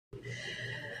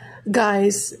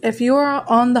Guys, if you are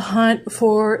on the hunt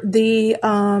for the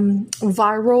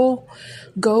viral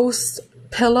ghost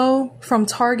pillow from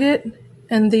Target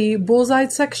in the bullseye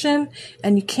section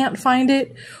and you can't find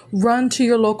it, run to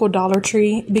your local Dollar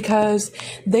Tree because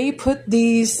they put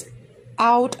these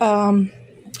out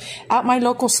at my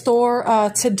local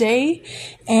store today.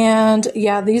 And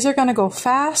yeah, these are gonna go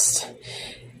fast.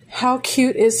 How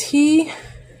cute is he?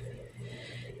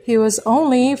 He was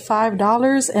only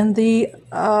 $5 in the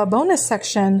bonus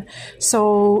section.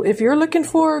 So if you're looking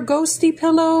for a ghosty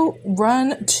pillow,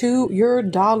 run to your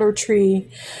Dollar Tree.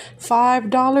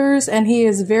 $5, and he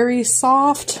is very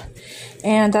soft,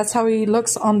 and that's how he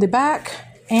looks on the back.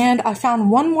 And I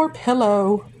found one more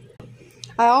pillow.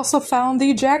 I also found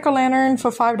the jack-o'-lantern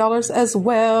for $5 as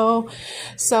well.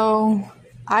 So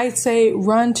I'd say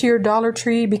run to your Dollar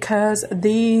Tree because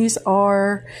these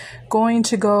are going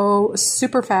to go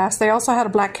super fast. They also had a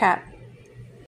black cat.